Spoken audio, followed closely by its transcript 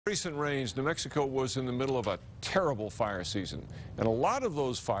Recent rains, New Mexico was in the middle of a terrible fire season, and a lot of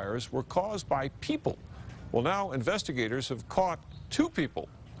those fires were caused by people. Well, now investigators have caught two people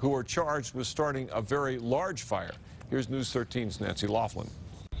who are charged with starting a very large fire. Here's News 13's Nancy Laughlin.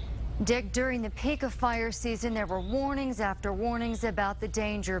 Dick, during the peak of fire season, there were warnings after warnings about the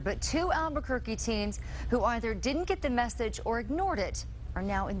danger, but two Albuquerque teens who either didn't get the message or ignored it are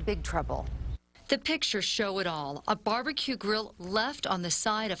now in big trouble. The pictures show it all. A barbecue grill left on the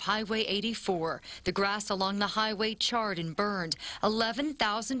side of Highway 84. The grass along the highway charred and burned.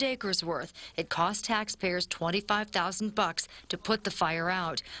 11,000 acres worth. It cost taxpayers $25,000 to put the fire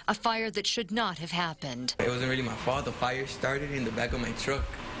out. A fire that should not have happened. It wasn't really my fault. The fire started in the back of my truck.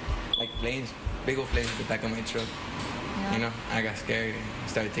 Like flames, big old flames in the back of my truck. Yeah. You know, I got scared and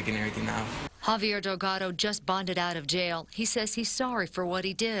started taking everything out. Javier Delgado just bonded out of jail. He says he's sorry for what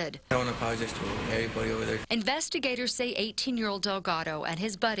he did. I want to apologize to everybody over there. Investigators say 18-year-old Delgado and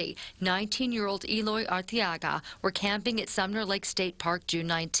his buddy, 19-year-old Eloy Arteaga, were camping at Sumner Lake State Park June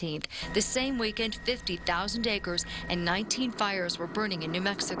 19th. The same weekend, 50,000 acres and 19 fires were burning in New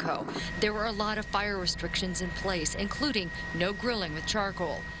Mexico. There were a lot of fire restrictions in place, including no grilling with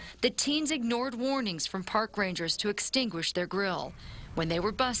charcoal. The teens ignored warnings from park rangers to extinguish their grill. When they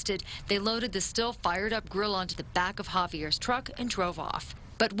were busted, they loaded the still fired-up grill onto the back of Javier's truck and drove off.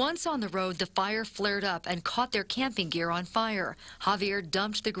 But once on the road, the fire flared up and caught their camping gear on fire. Javier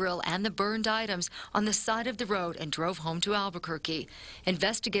dumped the grill and the burned items on the side of the road and drove home to Albuquerque.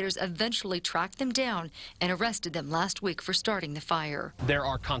 Investigators eventually tracked them down and arrested them last week for starting the fire. There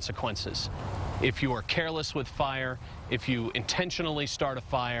are consequences. If you are careless with fire, if you intentionally start a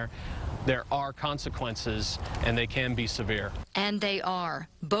fire, there are consequences, and they can be severe. And they are.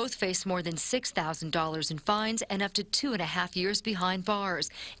 Both face more than $6,000 in fines and up to 2.5 years behind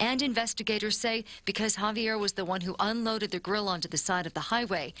bars. And investigators say because Javier was the one who unloaded the grill onto the side of the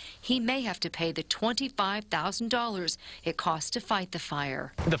highway, he may have to pay the $25,000 it cost to fight the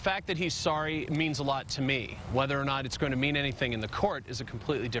fire. The fact that he's sorry means a lot to me. Whether or not it's going to mean anything in the court is a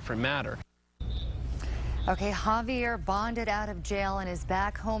completely different matter. Okay, Javier bonded out of jail and is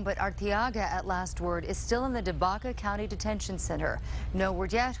back home, but Arteaga, at last word, is still in the Baca County Detention Center. No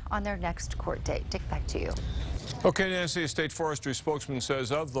word yet on their next court date. Dick, back to you. Okay, Nancy, a state forestry spokesman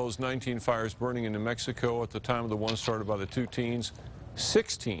says of those 19 fires burning in New Mexico at the time of the one started by the two teens,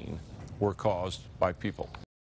 16 were caused by people.